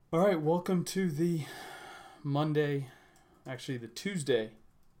All right, welcome to the Tuesday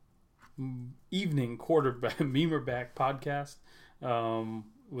evening quarterback Memerback podcast.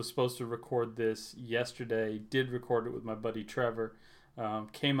 Was supposed to record this yesterday. Did record it with my buddy Trevor.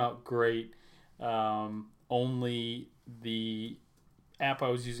 Came out great. Only the app I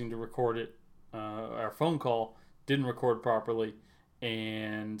was using to record it, our phone call, didn't record properly,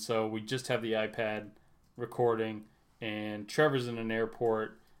 and so we just have the iPad recording. And Trevor's in an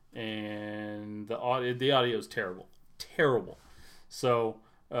airport, and the audio is terrible. So,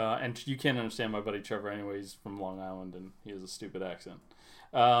 and you can't understand my buddy Trevor anyway. He's from Long Island, and he has a stupid accent.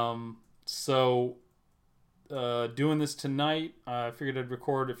 Doing this tonight, I figured I'd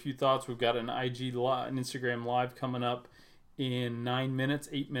record a few thoughts. We've got an Instagram live coming up in 8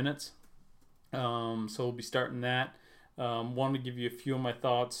 minutes. So we'll be starting that. Wanted to give you a few of my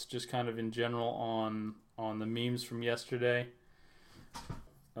thoughts, just kind of in general on the memes from yesterday.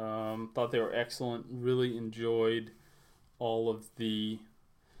 Thought they were excellent. Really enjoyed all of the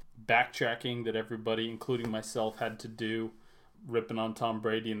backtracking that everybody, including myself, had to do, ripping on Tom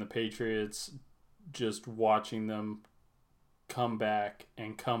Brady and the Patriots, just watching them come back,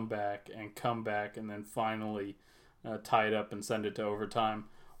 and then finally tie it up and send it to overtime.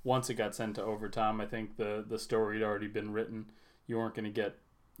 Once it got sent to overtime, I think the story had already been written. You weren't going to get,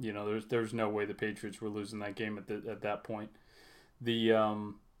 there's no way the Patriots were losing that game at that point.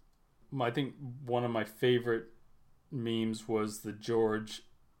 I think one of my favorite memes was the George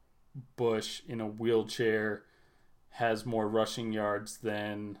Bush in a wheelchair has more rushing yards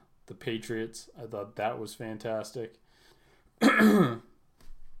than the Patriots. I thought that was fantastic. I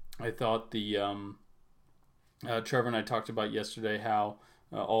thought Trevor and I talked about yesterday how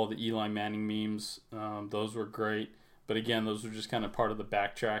all the Eli Manning memes, those were great. But again, those were just kind of part of the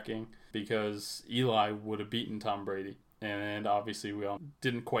backtracking because Eli would have beaten Tom Brady. And obviously,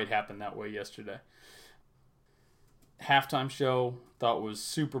 didn't quite happen that way yesterday. Halftime show, thought was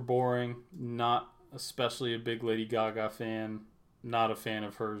super boring. Not especially a big Lady Gaga fan. Not a fan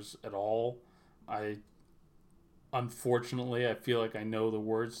of hers at all. Unfortunately, I feel like I know the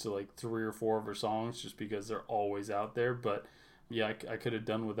words to like 3 or 4 of her songs just because they're always out there. But yeah, I could have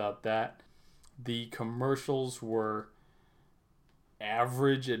done without that. The commercials were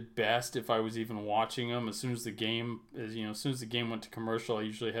average at best if I was even watching them. As soon as the game went to commercial, I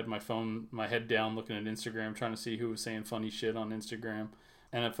usually had my head down looking at Instagram trying to see who was saying funny shit on Instagram.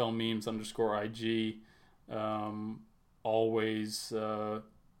 NFL memes _IG always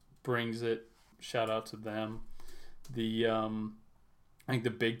brings it. Shout out to them. I think the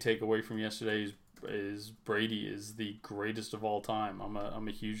big takeaway from yesterday is Brady is the greatest of all time. I'm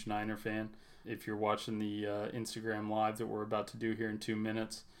a huge Niner fan. If you're watching the Instagram live that we're about to do here in 2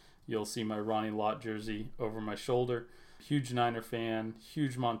 minutes, you'll see my Ronnie Lott jersey over my shoulder. Huge Niner fan,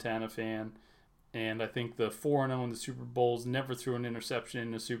 huge Montana fan, and I think the 4-0 in the Super Bowls, never threw an interception in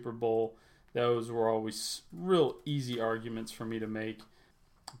the Super Bowl. Those were always real easy arguments for me to make.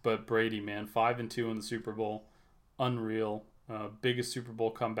 But Brady, man, 5-2 in the Super Bowl, unreal. Biggest Super Bowl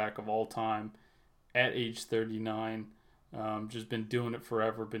comeback of all time at age 39. Just been doing it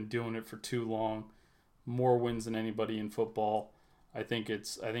forever, been doing it for too long. More wins than anybody in football. I think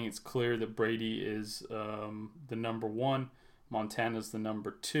it's clear that Brady is the number 1, Montana's the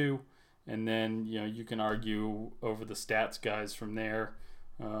number 2, and then you can argue over the stats guys from there.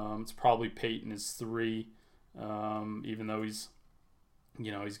 It's probably Peyton is 3, even though he's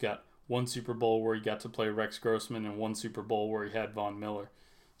got 1 Super Bowl where he got to play Rex Grossman and 1 Super Bowl where he had Von Miller.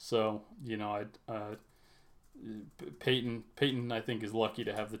 So Peyton, I think, is lucky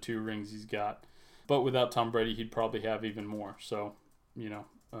to have the 2 rings he's got. But without Tom Brady, he'd probably have even more. So,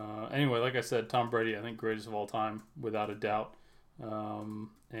 anyway, like I said, Tom Brady, I think, greatest of all time, without a doubt. And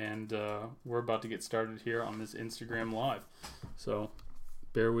we're about to get started here on this Instagram Live. So,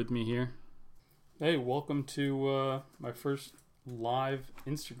 bear with me here. Hey, welcome to my first live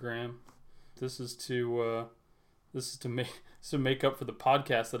Instagram. This is to make up for the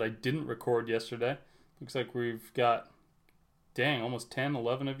podcast that I didn't record yesterday. Looks like we've got, almost 10,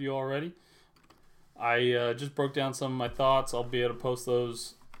 11 of you already. I just broke down some of my thoughts. I'll be able to post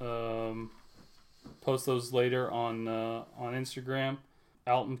those later on Instagram.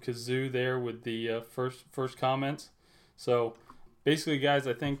 Alton Kazoo there with the first comments. So basically, guys,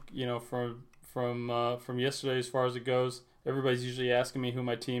 I think from yesterday as far as it goes, everybody's usually asking me who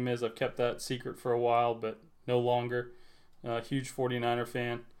my team is. I've kept that secret for a while, but no longer. Huge 49er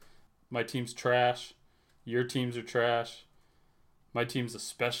fan. My team's trash. Your teams are trash. My team's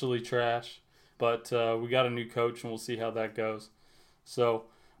especially trash. But we got a new coach, and we'll see how that goes. So,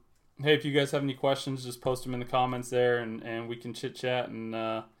 hey, if you guys have any questions, just post them in the comments there, and we can chit-chat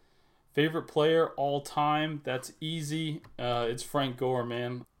and Favorite player all time? That's easy. It's Frank Gore,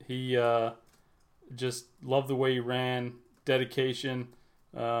 man. He just loved the way he ran, dedication.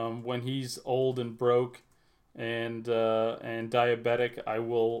 When he's old and broke and diabetic, I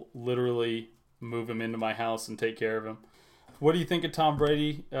will literally move him into my house and take care of him. What do you think of Tom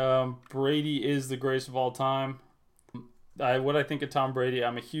Brady? Brady is the greatest of all time. What I think of Tom Brady,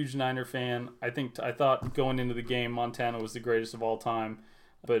 I'm a huge Niner fan. I thought going into the game, Montana was the greatest of all time,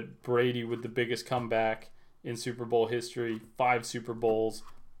 but Brady with the biggest comeback in Super Bowl history, 5 Super Bowls.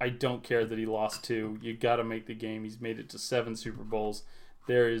 I don't care that he lost 2. You got to make the game. He's made it to 7 Super Bowls.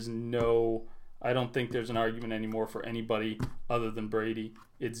 I don't think there's an argument anymore for anybody other than Brady.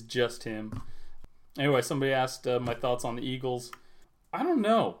 It's just him. Anyway, somebody asked my thoughts on the Eagles. I don't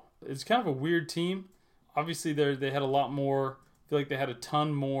know. It's kind of a weird team. Obviously, they had a lot more. I feel like they had a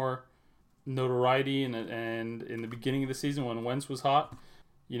ton more notoriety and in the beginning of the season when Wentz was hot.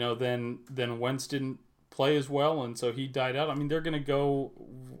 Then Wentz didn't play as well, and so he died out. I mean, they're going to go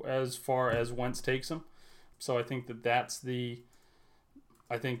as far as Wentz takes them. So I think that's the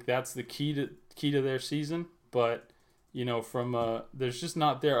key to their season. But there's just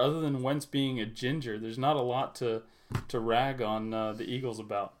not there other than Wentz being a ginger. There's not a lot to rag on the Eagles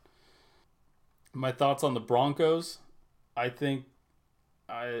about. My thoughts on the Broncos, I think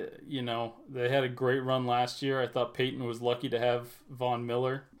they had a great run last year. I thought Peyton was lucky to have Von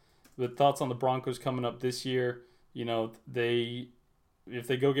Miller. The thoughts on the Broncos coming up this year, if they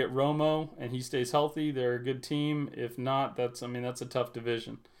go get Romo and he stays healthy, they're a good team. If not, that's a tough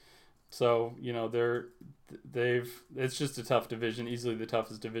division. So, it's just a tough division, easily the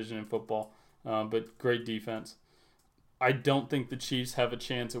toughest division in football, but great defense. I don't think the Chiefs have a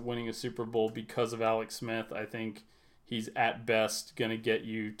chance at winning a Super Bowl because of Alex Smith. I think he's at best going to get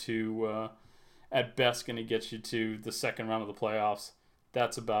you to the second round of the playoffs.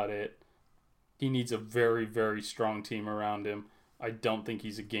 That's about it. He needs a very, very strong team around him. I don't think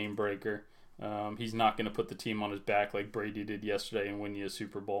he's a game breaker. He's not going to put the team on his back like Brady did yesterday and win you a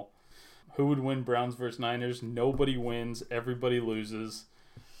Super Bowl. Who would win Browns versus Niners? Nobody wins. Everybody loses.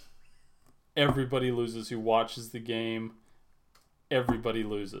 Everybody loses who watches the game. Everybody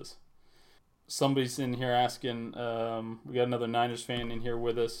loses. Somebody's in here asking, we got another Niners fan in here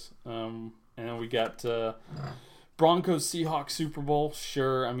with us. And then we got Broncos Seahawks Super Bowl.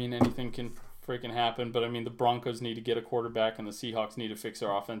 Sure, anything can freaking happen. But, the Broncos need to get a quarterback and the Seahawks need to fix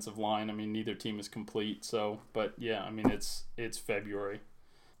their offensive line. Neither team is complete. So, but yeah, it's February.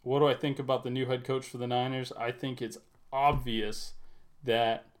 What do I think about the new head coach for the Niners? I think it's obvious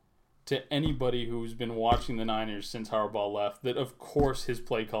that to anybody who's been watching the Niners since Harbaugh left, that of course his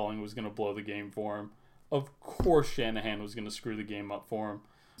play calling was going to blow the game for him. Of course Shanahan was going to screw the game up for him.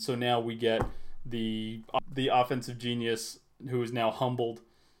 So now we get the offensive genius who is now humbled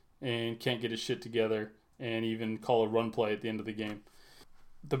and can't get his shit together and even call a run play at the end of the game.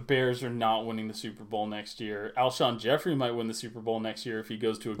 The Bears are not winning the Super Bowl next year. Alshon Jeffrey might win the Super Bowl next year if he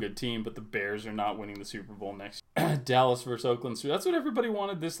goes to a good team, but the Bears are not winning the Super Bowl next year. Dallas versus Oakland. So that's what everybody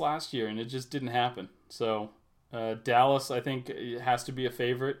wanted this last year, and it just didn't happen. So Dallas, I think, has to be a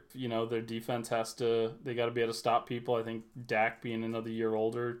favorite. Their defense they got to be able to stop people. I think Dak being another year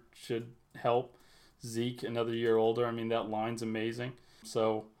older should help. Zeke, another year older. That line's amazing.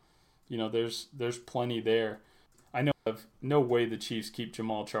 So, there's plenty there. I know of no way the Chiefs keep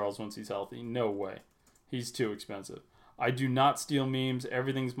Jamal Charles once he's healthy. No way. He's too expensive. I do not steal memes.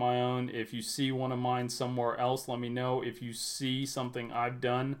 Everything's my own. If you see one of mine somewhere else, let me know. If you see something I've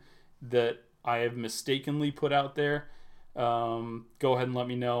done that I have mistakenly put out there, go ahead and let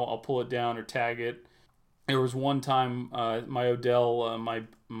me know. I'll pull it down or tag it. There was one time my Odell, my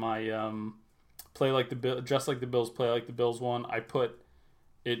play like the Bill, just like the Bills, play like the Bills one. I put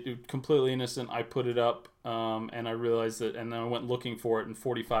it completely innocent. I put it up, and I realized that, and then I went looking for it in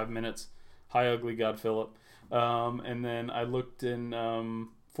 45 minutes. Hi, ugly God, Philip. And then I looked in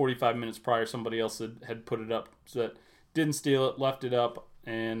 45 minutes prior, somebody else had put it up. So that didn't steal it, left it up,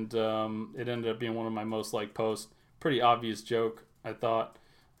 and it ended up being one of my most liked posts. Pretty obvious joke, I thought.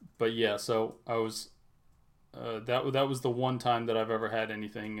 But yeah, so I was that was the one time that I've ever had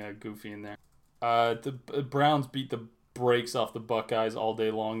anything goofy in there. The Browns beat the brakes off the Buckeyes all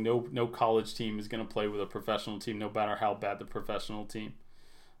day long. No college team is going to play with a professional team, no matter how bad the professional team.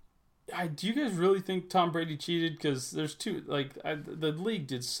 Do you guys really think Tom Brady cheated? Because there's the league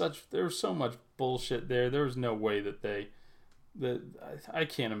did there was so much bullshit there. There was no way that I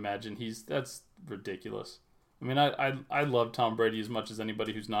can't imagine that's ridiculous. I love Tom Brady as much as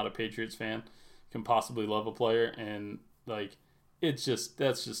anybody who's not a Patriots fan can possibly love a player, and that's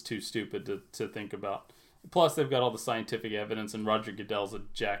just too stupid to think about. Plus, they've got all the scientific evidence, and Roger Goodell's a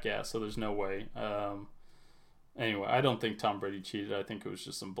jackass, so there's no way. Anyway, I don't think Tom Brady cheated. I think it was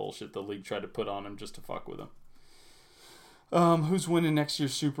just some bullshit the league tried to put on him just to fuck with him. Who's winning next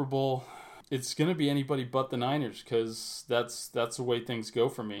year's Super Bowl? It's going to be anybody but the Niners, because that's the way things go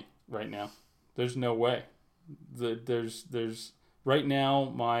for me right now. There's no way. There's right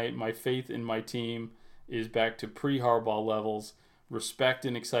now, my faith in my team is back to pre-Harbaugh levels. Respect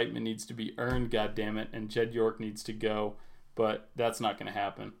and excitement needs to be earned, goddammit, and Jed York needs to go, but that's not going to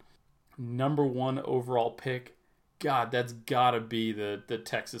happen. Number 1 overall pick, God, that's got to be the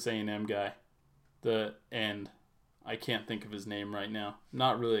Texas A&M guy. The end. I can't think of his name right now.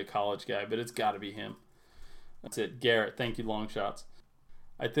 Not really a college guy, but it's got to be him. That's it. Garrett, thank you, long shots.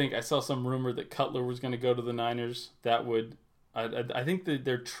 I think I saw some rumor that Cutler was going to go to the Niners. That would... I think that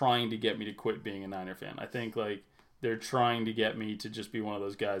they're trying to get me to quit being a Niner fan. I think, like, they're trying to get me to just be one of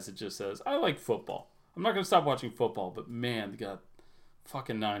those guys that just says, I like football. I'm not going to stop watching football, but man, God,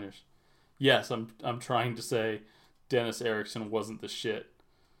 fucking Niners. Yes, I'm trying to say Dennis Erickson wasn't the shit.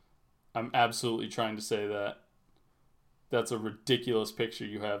 I'm absolutely trying to say that. That's a ridiculous picture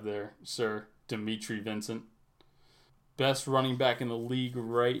you have there, sir. Dimitri Vincent. Best running back in the league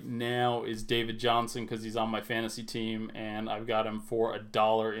right now is David Johnson, because he's on my fantasy team, and I've got him for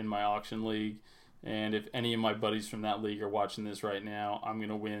 $1 in my auction league. And if any of my buddies from that league are watching this right now, I'm going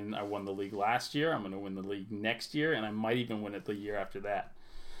to win. I won the league last year. I'm going to win the league next year, and I might even win it the year after that.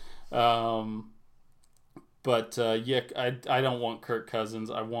 Yeah, I don't want Kirk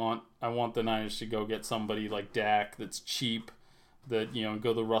Cousins. I want the Niners to go get somebody like Dak that's cheap, that, you know,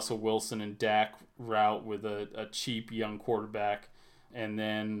 go the Russell Wilson and Dak route with a cheap young quarterback, and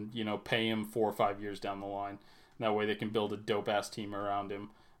then, you know, pay him 4 or 5 years down the line. That way they can build a dope ass team around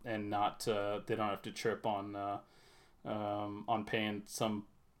him, and not they don't have to trip on paying some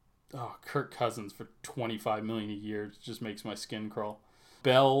Kirk Cousins for $25 million a year. It just makes my skin crawl.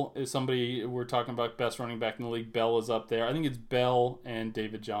 Bell is somebody we're talking about, best running back in the league. Bell is up there. I think it's Bell and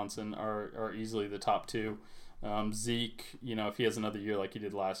David Johnson are easily the top 2. Zeke, you know, if he has another year like he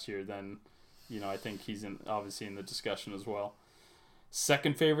did last year, then, you know, I think he's obviously in the discussion as well.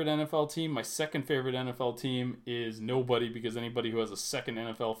 Second favorite NFL team. My second favorite NFL team is nobody, because anybody who has a second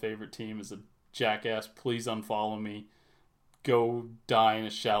NFL favorite team is a jackass. Please unfollow me. Go die in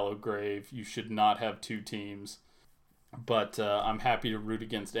a shallow grave. You should not have 2 teams. But I'm happy to root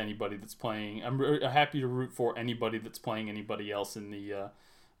against anybody that's playing. I'm happy to root for anybody that's playing anybody else in the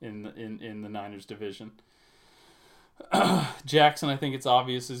Niners division. Jackson, I think it's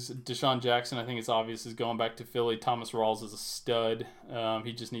obvious, is Deshaun Jackson. I think it's obvious is going back to Philly. Thomas Rawls is a stud.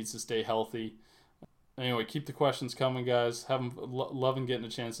 He just needs to stay healthy. Anyway, keep the questions coming, guys. Loving getting a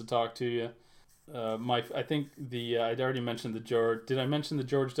chance to talk to you. I think I'd already mentioned the George. Did I mention the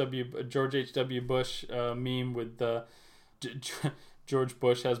George H.W. Bush meme with George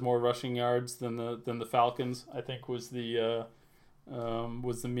Bush has more rushing yards than the Falcons? I think was the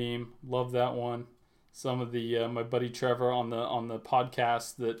meme. Love that one. Some of the my buddy Trevor on the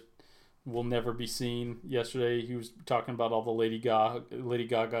podcast that will never be seen yesterday, he was talking about all the Lady Gaga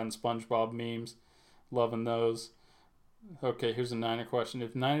and SpongeBob memes. Loving those. Okay, here's a Niner question.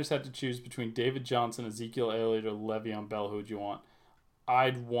 If Niners had to choose between David Johnson, Ezekiel Elliott, or Le'Veon Bell, who would you want?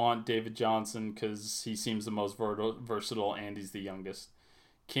 I'd want David Johnson because he seems the most versatile and he's the youngest.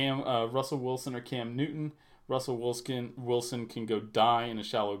 Russell Wilson or Cam Newton? Russell Wilson can go die in a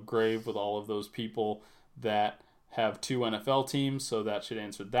shallow grave with all of those people that have 2 NFL teams, so that should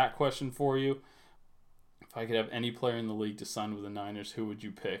answer that question for you. If I could have any player in the league to sign with the Niners, who would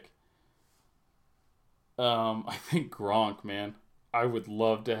you pick? I think Gronk, man. I would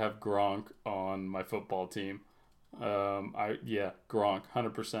love to have Gronk on my football team. Gronk,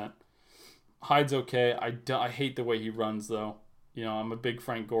 100%. Hyde's okay. I hate the way he runs, though. You know, I'm a big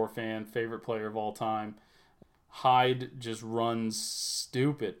Frank Gore fan, favorite player of all time. Hyde just runs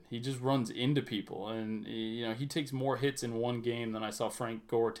stupid. He just runs into people, and you know, he takes more hits in one game than I saw Frank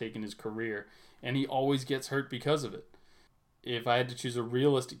Gore take in his career, and he always gets hurt because of it. If I had to choose a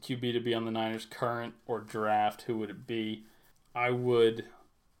realistic QB to be on the Niners current or draft, who would it be? Tyrod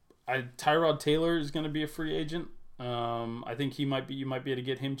Taylor is going to be a free agent. I think you might be able to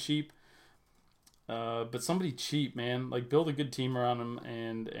get him cheap. But somebody cheap, man. Like, build a good team around him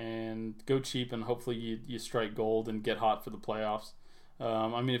and go cheap, and hopefully you strike gold and get hot for the playoffs.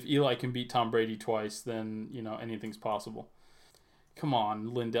 I mean, if Eli can beat Tom Brady twice, then, you know, anything's possible. Come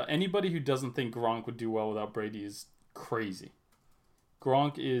on, Linda. Anybody who doesn't think Gronk would do well without Brady is crazy.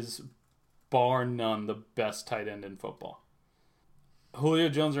 Gronk is, bar none, the best tight end in football. Julio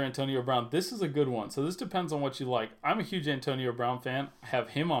Jones or Antonio Brown? This is a good one. So this depends on what you like. I'm a huge Antonio Brown fan. I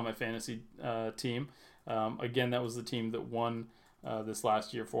have him on my fantasy team. Again, that was the team that won this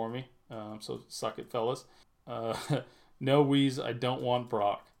last year for me. So suck it, fellas. No, Weeze, I don't want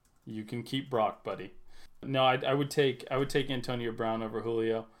Brock. You can keep Brock, buddy. No, I would take Antonio Brown over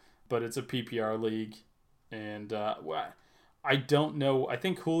Julio, but it's a PPR league, and I don't know. I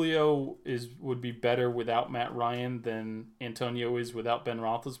think Julio would be better without Matt Ryan than Antonio is without Ben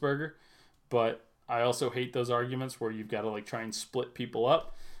Roethlisberger, but I also hate those arguments where you've got to like try and split people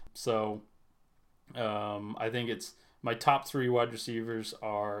up. So I think it's my top 3 wide receivers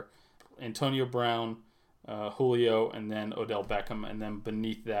are Antonio Brown, Julio, and then Odell Beckham, and then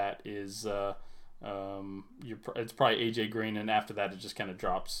beneath that is it's probably AJ Green, and after that it just kind of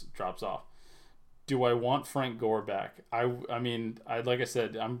drops off. Do I want Frank Gore back? I mean, like I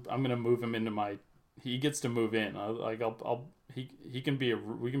said, I'm gonna move him into my. He gets to move in. We can be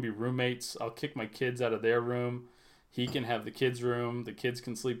roommates. I'll kick my kids out of their room. He can have the kids' room. The kids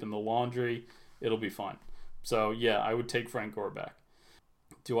can sleep in the laundry. It'll be fine. So yeah, I would take Frank Gore back.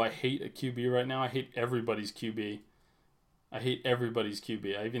 Do I hate a QB right now? I hate everybody's QB. I hate I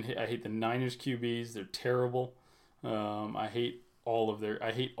hate the Niners QBs. They're terrible. I hate all of the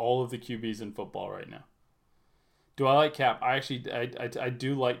QBs in football right now. Do I like Cap? I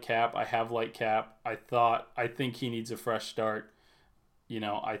do like Cap. I have liked Cap. I think he needs a fresh start.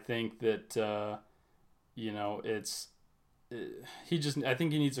 I think that I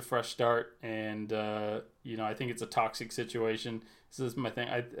think he needs a fresh start, and I think it's a toxic situation. This is my thing.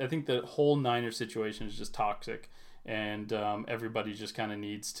 I think the whole Niners situation is just toxic, and everybody just kind of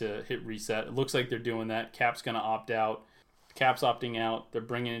needs to hit reset. It looks like they're doing that. Cap's going to opt out. Cap's opting out. They're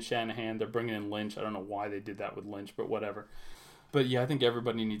bringing in Shanahan. They're bringing in Lynch. I don't know why they did that with Lynch, but whatever. But yeah, I think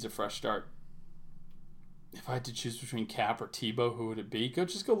everybody needs a fresh start. If I had to choose between Cap or Tebow, who would it be?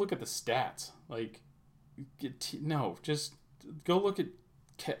 Just go look at the stats. Just go look at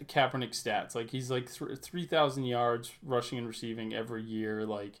Kaepernick's stats. Like, he's like 3,000 yards rushing and receiving every year.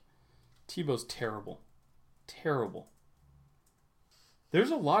 Like, Tebow's terrible. Terrible.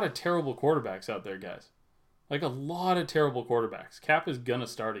 There's a lot of terrible quarterbacks out there, guys. Like, a lot of terrible quarterbacks. Cap is going to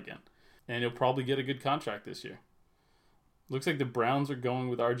start again. And he'll probably get a good contract this year. Looks like the Browns are going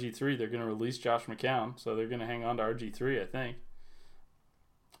with RG3. They're going to release Josh McCown. So they're going to hang on to RG3, I think.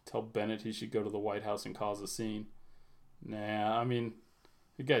 Tell Bennett he should go to the White House and cause a scene. Nah, I mean,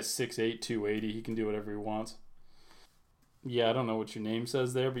 the guy's 6'8", 280. He can do whatever he wants. Yeah, I don't know what your name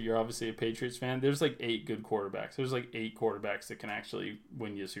says there, but you're obviously a Patriots fan. There's like 8 good quarterbacks. There's like 8 quarterbacks that can actually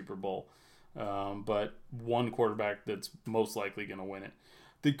win you a Super Bowl. But one quarterback that's most likely going to win it.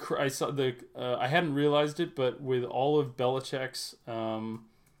 I hadn't realized it, but with all of Belichick's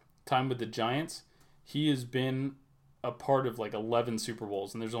time with the Giants, he has been a part of like 11 Super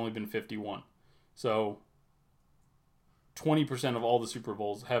Bowls, and there's only been 51. So 20% of all the Super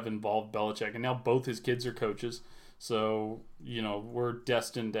Bowls have involved Belichick, and now both his kids are coaches. So we're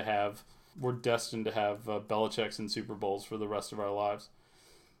destined to have Belichick's in Super Bowls for the rest of our lives.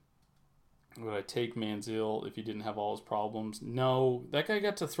 Would I take Manziel if he didn't have all his problems? No, that guy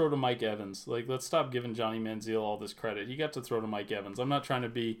got to throw to Mike Evans. Like, let's stop giving Johnny Manziel all this credit. He got to throw to Mike Evans. I'm not trying to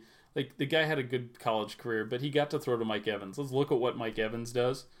be like, the guy had a good college career, but he got to throw to Mike Evans. Let's look at what Mike Evans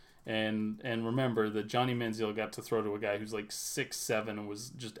does, and remember that Johnny Manziel got to throw to a guy who's like 6'7" and was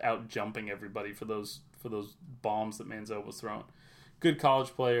just out jumping everybody for those bombs that Manziel was throwing. Good college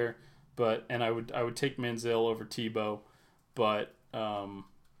player, and I would take Manziel over Tebow, but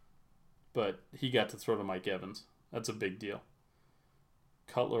he got to throw to Mike Evans. That's a big deal.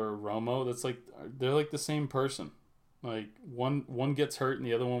 Cutler or Romo, they're like the same person. Like, one gets hurt and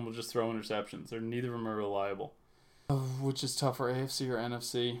the other one will just throw interceptions. Neither of them are reliable. Which is tougher, AFC or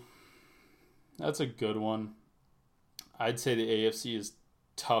NFC? That's a good one. I'd say the AFC is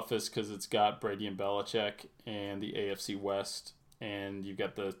toughest because it's got Brady and Belichick, and the AFC West, and you've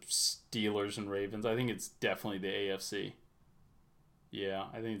got the Steelers and Ravens. I think it's definitely the AFC. Yeah,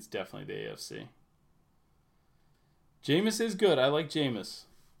 I think it's definitely the AFC. Jameis is good. I like Jameis.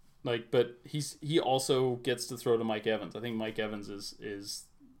 But he also gets to throw to Mike Evans. I think Mike Evans is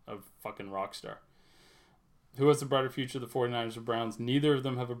a fucking rock star. Who has a brighter future, the 49ers or Browns? Neither of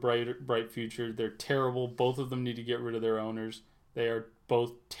them have a bright future. They're terrible. Both of them need to get rid of their owners. They are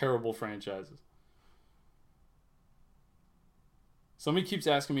both terrible franchises. Somebody keeps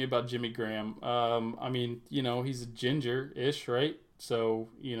asking me about Jimmy Graham. I mean, he's a ginger-ish, right? So,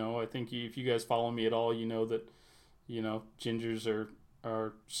 I think if you guys follow me at all, you know that, gingers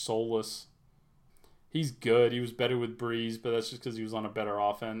are soulless. He's good. He was better with Breeze, but that's just because he was on a better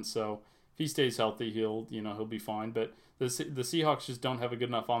offense. So if he stays healthy, he'll be fine. But the Seahawks just don't have a good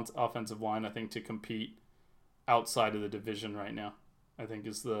enough offensive line, I think, to compete outside of the division right now. I think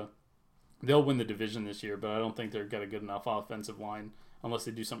is the They'll win the division this year, but I don't think they've got a good enough offensive line unless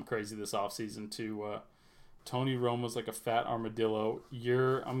they do something crazy this offseason to. Tony Romo's like a fat armadillo.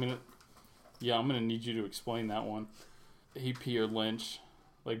 I'm gonna need you to explain that one. AP or Lynch,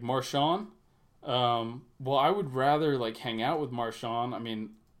 like Marshawn. Well, I would rather like hang out with Marshawn. I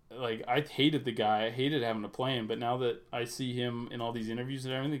mean, like I hated the guy. I hated having to play him, but now that I see him in all these interviews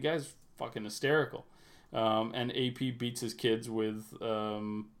and everything, the guy's fucking hysterical. And AP beats his kids with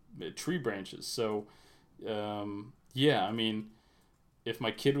tree branches. So, yeah, I mean, if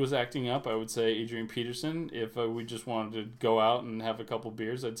my kid was acting up, I would say Adrian Peterson. If we just wanted to go out and have a couple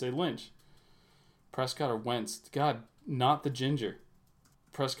beers, I'd say Lynch. Prescott or Wentz. God, not the ginger.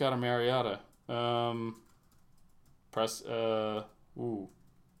 Prescott or Mariota.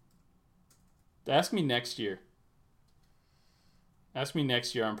 Ask me next year. Ask me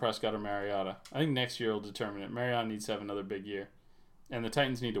next year on Prescott or Mariota. I think next year will determine it. Mariota needs to have another big year, and the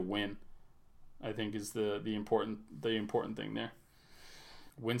Titans need to win. I think is the important thing there.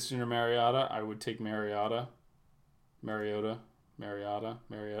 Winston or Mariota? I would take Mariota. Mariota.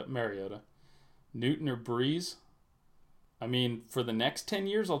 Newton or Breeze? I mean, for the next 10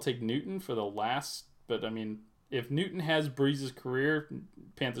 years, I'll take Newton for the last. But I mean, if Newton has Breeze's career,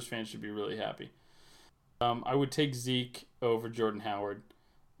 Panthers fans should be really happy. I would take Zeke over Jordan Howard.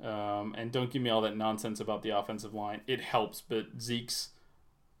 And don't give me all that nonsense about the offensive line. It helps, but Zeke's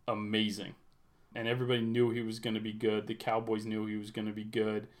amazing. And everybody knew he was going to be good. The Cowboys knew he was going to be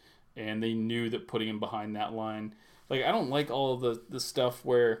good. And they knew that putting him behind that line. Like, I don't like all of the stuff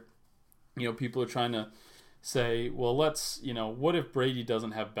where, people are trying to say, well, what if Brady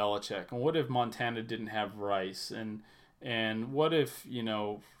doesn't have Belichick? And what if Montana didn't have Rice? And what if,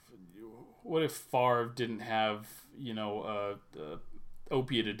 what if Favre didn't have,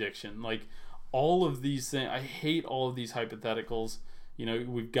 opiate addiction? Like, all of these things, I hate all of these hypotheticals.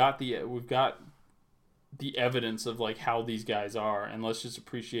 We've got the evidence of like how these guys are, and let's just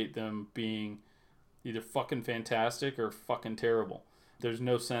appreciate them being either fucking fantastic or fucking terrible. There's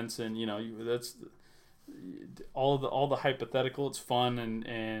no sense in, that's all the hypothetical. It's fun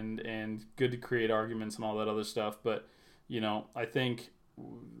and good to create arguments and all that other stuff, but I think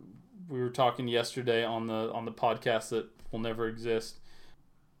we were talking yesterday on the podcast that will never exist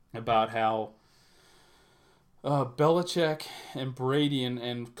about how Belichick and Brady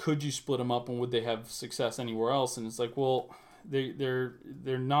and could you split them up and would they have success anywhere else? And it's like, well, they're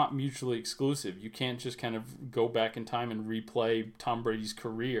not mutually exclusive. You can't just kind of go back in time and replay Tom Brady's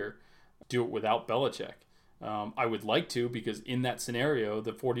career, do it without Belichick. I would like to, because in that scenario,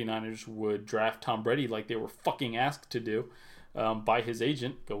 the 49ers would draft Tom Brady like they were fucking asked to do by his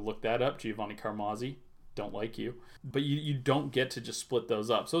agent. Go look that up, Giovanni Carmazzi. Don't like you. But you don't get to just split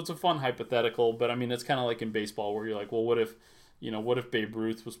those up. So it's a fun hypothetical, but I mean, it's kind of like in baseball where you're like, well, what if Babe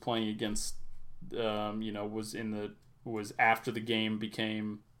Ruth was playing against, was after the game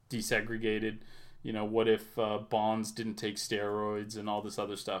became desegregated? What if Bonds didn't take steroids and all this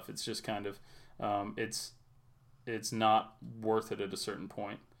other stuff? It's just kind of, it's not worth it at a certain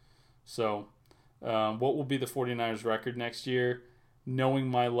point. So what will be the 49ers record next year? Knowing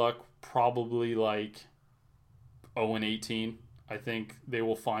my luck, probably like 0-18. I think they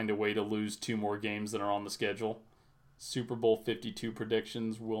will find a way to lose 2 more games that are on the schedule. Super Bowl 52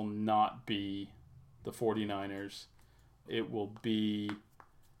 predictions will not be the 49ers. It will be,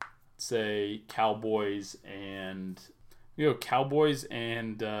 say, Cowboys and Ravens.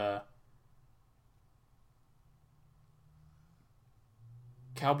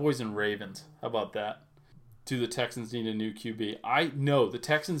 How about that? Do the Texans need a new QB? No, the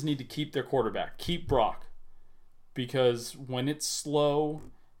Texans need to keep their quarterback. Keep Brock. Because when it's slow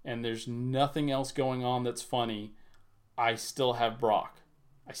and there's nothing else going on that's funny, I still have Brock.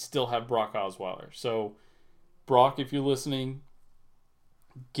 I still have Brock Osweiler. So, Brock, if you're listening,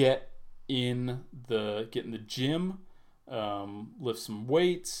 get in the gym, lift some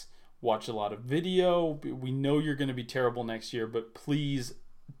weights, watch a lot of video. We know you're going to be terrible next year, but please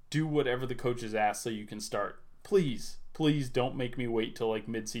do whatever the coaches ask so you can start. Please don't make me wait till like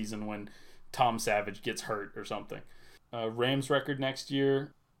mid-season when Tom Savage gets hurt or something. Rams record next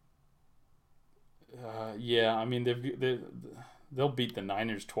year. Yeah, I mean they'll beat the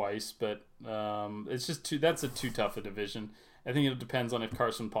Niners twice, but it's just that's too tough a division. I think it depends on if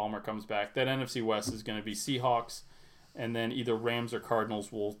Carson Palmer comes back. That NFC West is going to be Seahawks, and then either Rams or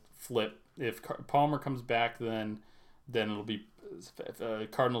Cardinals will flip. If Palmer comes back, then it'll be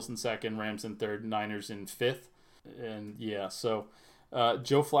Cardinals in second, Rams in third, Niners in fifth, and yeah. So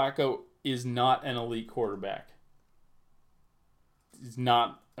Joe Flacco is not an elite quarterback. He's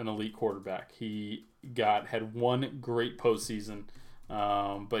not an elite quarterback. He had one great postseason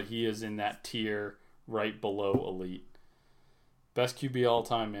but he is in that tier right below elite. Best QB all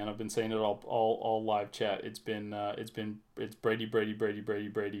time, man. I've been saying it all live chat. It's Brady, Brady, Brady, Brady,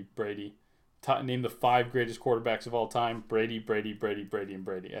 Brady, Brady. Name the 5 greatest quarterbacks of all time. Brady, Brady, Brady, Brady, and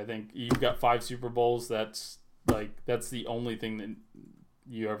Brady. I think you've got 5 Super Bowls. That's the only thing that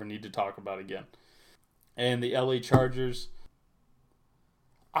you ever need to talk about again. And the LA Chargers.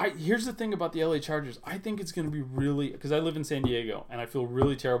 Here's the thing about the LA Chargers. I think it's going to be really, because I live in San Diego and I feel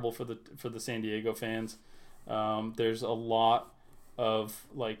really terrible for the San Diego fans. There's a lot of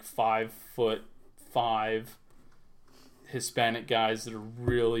like 5'5" Hispanic guys that are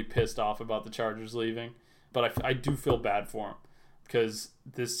really pissed off about the Chargers leaving, but I do feel bad for them because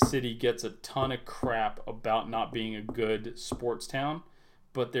this city gets a ton of crap about not being a good sports town,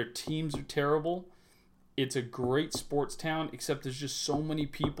 but their teams are terrible. It's a great sports town, except there's just so many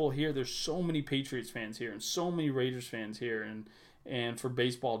people here. There's so many Patriots fans here and so many Raiders fans here, and for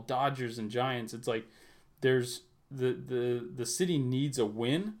baseball, Dodgers and Giants. It's like there's the city needs a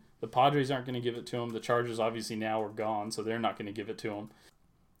win. The Padres aren't going to give it to them. The Chargers obviously now are gone, so they're not going to give it to them.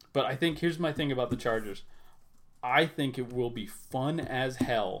 But I think here's my thing about the Chargers. I think it will be fun as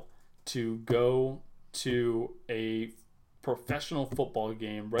hell to go to a professional football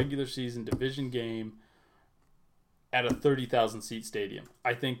game, regular season division game at a 30,000 seat stadium.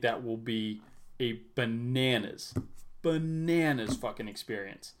 I think that will be a bananas fucking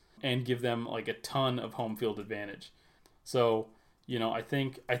experience and give them like a ton of home field advantage. So, I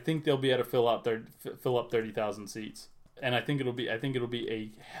think they'll be able to fill up 30,000 seats. And I think it'll be a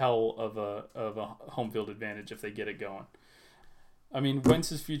hell of a home field advantage if they get it going. I mean,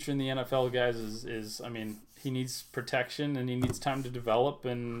 Wentz's future in the NFL, guys, is he needs protection and he needs time to develop,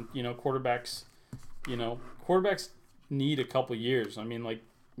 and quarterbacks need a couple years.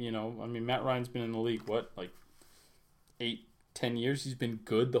 Matt Ryan's been in the league like 8-10 years. He's been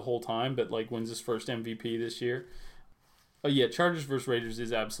good the whole time, but like wins his first MVP this year. Oh yeah, Chargers versus Raiders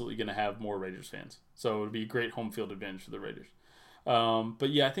is absolutely going to have more Raiders fans, so it'll be a great home field advantage for the Raiders.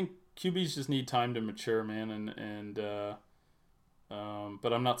 But yeah, I think QBs just need time to mature, man,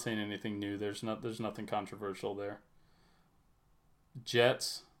 but I'm not saying anything new. There's nothing controversial there.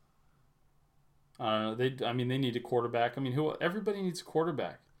 Jets. They need a quarterback. Everybody needs a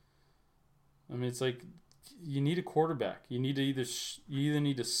quarterback. It's like you need a quarterback. You either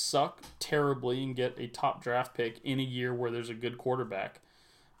need to suck terribly and get a top draft pick in a year where there's a good quarterback,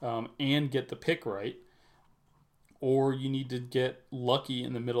 and get the pick right, or you need to get lucky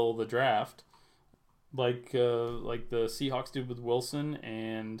in the middle of the draft, like the Seahawks did with Wilson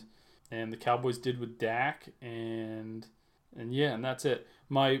and the Cowboys did with Dak, and that's it.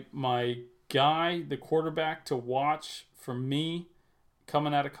 My guy, the quarterback to watch for me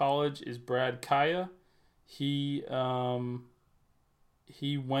coming out of college is Brad Kaya. We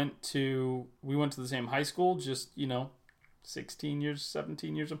went to the same high school, just 17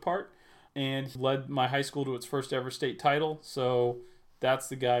 years apart, and he led my high school to its first ever state title. So that's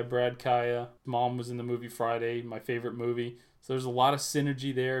the guy, Brad Kaya. Mom was in the movie Friday, my favorite movie. So there's a lot of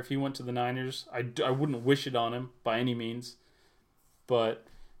synergy there. If he went to the Niners, I wouldn't wish it on him by any means, but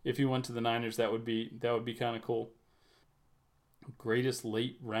if he went to the Niners, that would be kind of cool. Greatest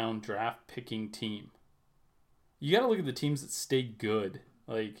late round draft picking team. You got to look at the teams that stay good,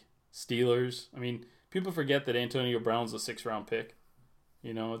 like Steelers. People forget that Antonio Brown's a 6th round pick.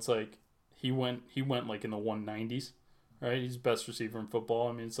 It's like he went like in the 190s, right? He's the best receiver in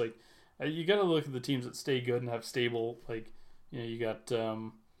football. It's like you got to look at the teams that stay good and have stable, like you got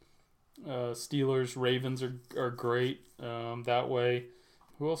Steelers, Ravens are great that way.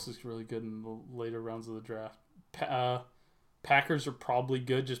 Who else is really good in the later rounds of the draft? Packers are probably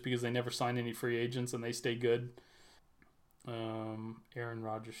good just because they never sign any free agents and they stay good. Aaron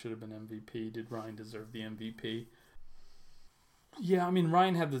Rodgers should have been MVP. Did Ryan deserve the MVP? Yeah,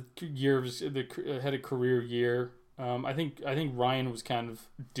 Ryan had had a career year. I think Ryan was kind of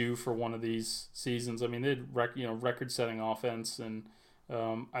due for one of these seasons. They had record-setting offense, and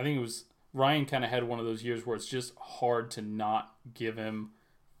I think it was Ryan kind of had one of those years where it's just hard to not give him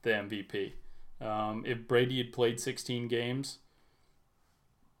the MVP. If Brady had played 16 games,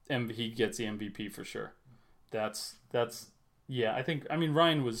 he gets the MVP for sure. I think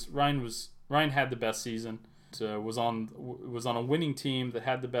Ryan had the best season. Was on a winning team that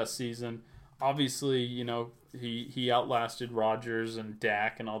had the best season. Obviously, he outlasted Rodgers and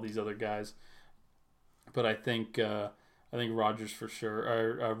Dak and all these other guys. But I think Rodgers for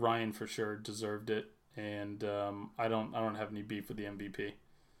sure, or Ryan for sure deserved it, and I don't have any beef with the MVP.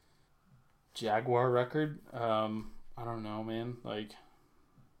 Jaguar record, I don't know, man. Like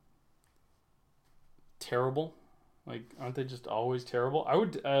terrible. Like, aren't they just always terrible? I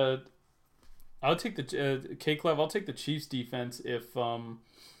would take the K-Clev. I'll take the Chiefs defense if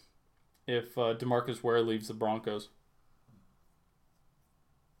DeMarcus Ware leaves the Broncos.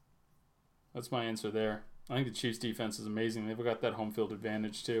 That's my answer there. I think the Chiefs defense is amazing. They've got that home field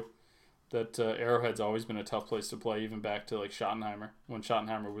advantage too. That Arrowhead's always been a tough place to play, even back to like Schottenheimer, when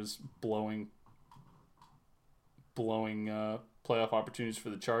Schottenheimer was blowing playoff opportunities for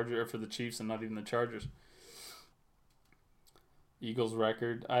the Chiefs, and not even the Chargers. Eagles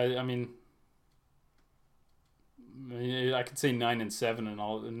record. I mean, I could say 9-7 and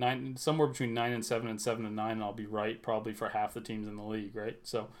all somewhere between 9-7 and 7-9, and I'll be right probably for half the teams in the league, right?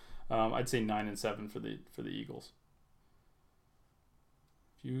 So I'd say 9-7 for the Eagles.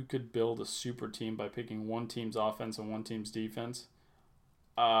 If you could build a super team by picking one team's offense and one team's defense,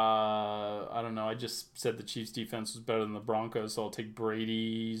 I don't know. I just said the Chiefs' defense was better than the Broncos, so I'll take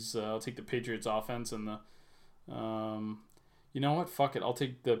Brady's. I'll take the Patriots' offense and the. You know what? Fuck it. I'll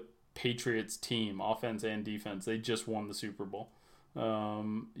take the Patriots team, offense and defense. They just won the Super Bowl.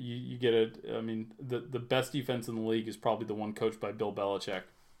 You get it. I mean, the best defense in the league is probably the one coached by Bill Belichick.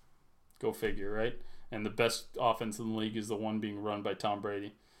 Go figure, right? And the best offense in the league is the one being run by Tom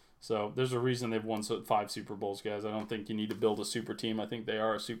Brady. So there's a reason they've won 5 Super Bowls, guys. I don't think you need to build a super team. I think they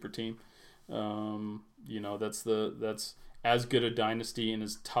are a super team. That's as good a dynasty and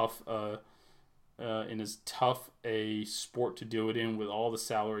as tough a sport to do it in, with all the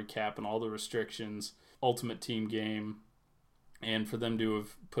salary cap and all the restrictions, ultimate team game, and for them to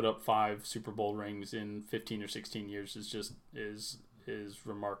have put up 5 Super Bowl rings in 15 or 16 years is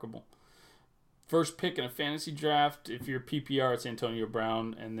remarkable. First pick in a fantasy draft, if you're PPR, it's Antonio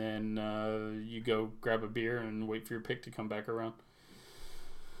Brown, and then you go grab a beer and wait for your pick to come back around.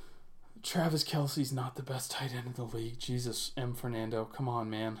 Travis Kelce's not the best tight end in the league. Jesus, M. Fernando, come on,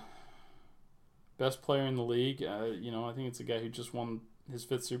 man. Best player in the league, I think it's a guy who just won his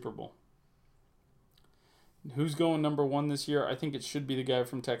 5th Super Bowl. Who's going number 1 this year? I think it should be the guy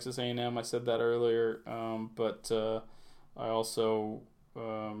from Texas A&M. I said that earlier, but I also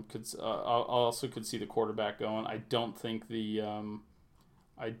could see the quarterback going. I don't think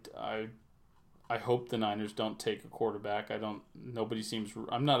I hope the Niners don't take a quarterback. Nobody seems.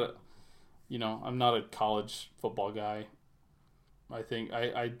 I'm not a college football guy. I think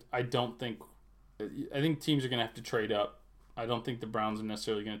teams are going to have to trade up. I don't think the Browns are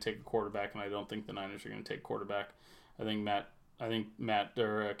necessarily going to take a quarterback, and I don't think the Niners are going to take a quarterback. I think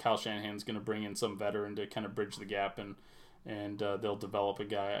Kyle Shanahan's going to bring in some veteran to kind of bridge the gap, and they'll develop a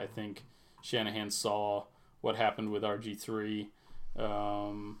guy. I think Shanahan saw what happened with RG3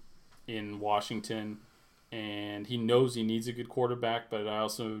 in Washington, and he knows he needs a good quarterback. But I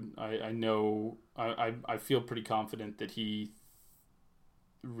feel pretty confident that he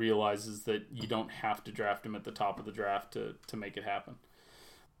realizes that you don't have to draft him at the top of the draft to make it happen.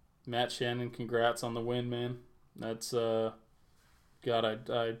 Matt Shannon, congrats on the win, man. That's God,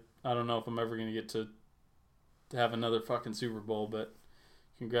 I don't know if I'm ever gonna get to have another fucking Super Bowl, but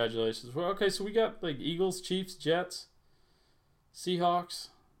congratulations. Well, okay, so we got like Eagles, Chiefs, Jets, Seahawks.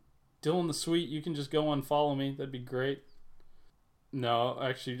 Dylan the Sweet, you can just go unfollow me. That'd be great. No,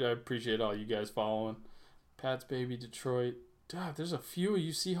 actually, I appreciate all you guys following. Pat's Baby, Detroit. God, there's a few of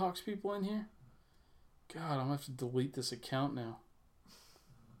you Seahawks people in here. God, I'm going to have to delete this account now.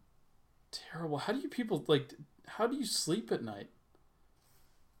 Terrible. How do you sleep at night?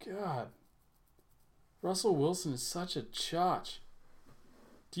 God. Russell Wilson is such a chotch.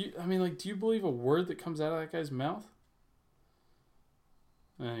 Do you believe a word that comes out of that guy's mouth?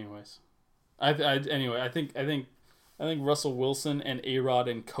 Anyways. I think Russell Wilson and A-Rod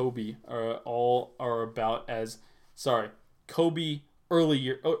and Kobe are about as... Sorry. Kobe,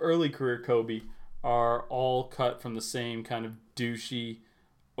 early career Kobe, are all cut from the same kind of douchey,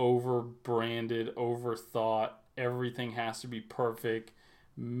 over-branded, overthought, everything has to be perfect,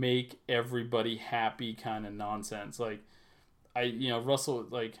 make everybody happy kind of nonsense. Russell,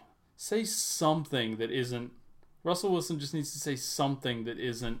 say something that isn't... Russell Wilson just needs to say something that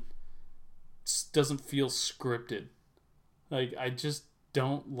doesn't feel scripted. I just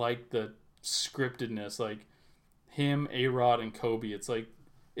don't like the scriptedness. Him, A-Rod, and Kobe, it's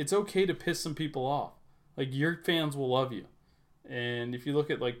okay to piss some people off. Your fans will love you. And if you look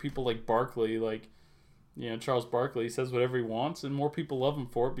at people like Barkley, Charles Barkley, he says whatever he wants, and more people love him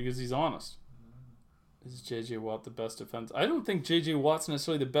for it because he's honest. Is J.J. Watt the best defense? I don't think J.J. Watt's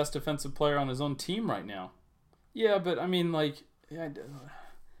necessarily the best defensive player on his own team right now. Yeah, but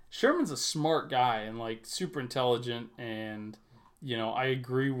Sherman's a smart guy and super intelligent, and I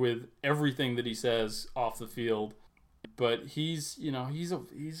agree with everything that he says off the field. But he's a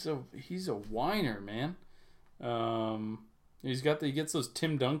whiner, man. He gets those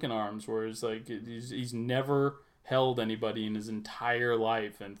Tim Duncan arms where it's like he's never held anybody in his entire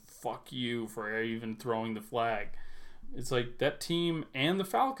life, and fuck you for even throwing the flag. It's like that team and the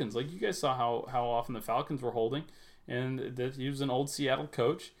Falcons. Like you guys saw how often the Falcons were holding, and that he was an old Seattle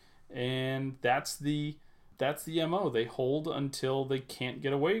coach, and that's the MO. They hold until they can't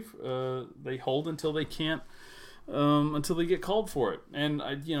get away. They hold until they can't. Until they get called for it, and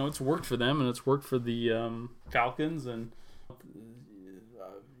it's worked for them, and it's worked for the Falcons, and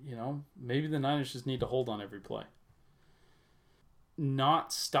maybe the Niners just need to hold on every play,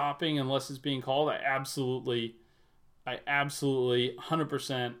 not stopping unless it's being called. I absolutely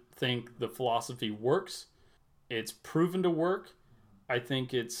 100% think the philosophy works. It's proven to work. I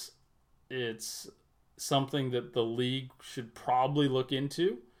think it's something that the league should probably look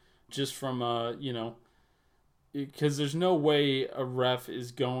into, just from because there's no way a ref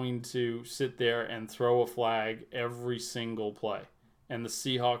is going to sit there and throw a flag every single play. And the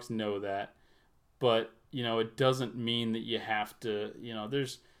Seahawks know that. But, it doesn't mean that you have to,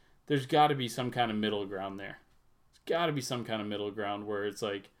 there's got to be some kind of middle ground there. There's got to be some kind of middle ground where it's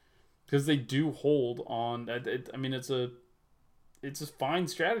like, because they do hold on. It's a fine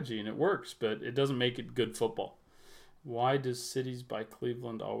strategy and it works, but it doesn't make it good football. Why does Cities by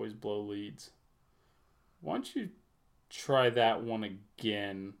Cleveland always blow leads? Why don't you try that one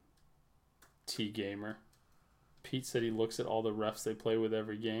again, T-Gamer? Pete said he looks at all the refs they play with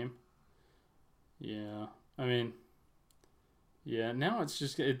every game. Yeah, now it's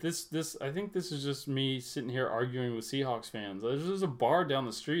just this. I think this is just me sitting here arguing with Seahawks fans. There's a bar down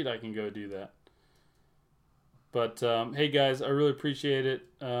the street I can go do that. But hey guys, I really appreciate it.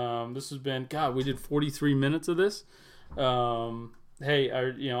 This has been we did 43 minutes of this. Hey, I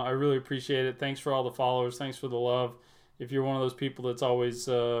really appreciate it. Thanks for all the followers. Thanks for the love. If you're one of those people that's always,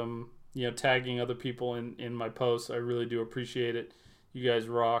 tagging other people in my posts, I really do appreciate it. You guys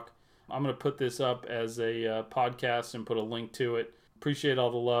rock. I'm going to put this up as a podcast and put a link to it. Appreciate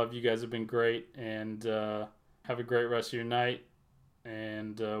all the love. You guys have been great, and have a great rest of your night.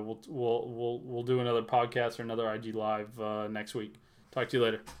 And we'll do another podcast or another IG Live next week. Talk to you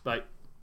later. Bye.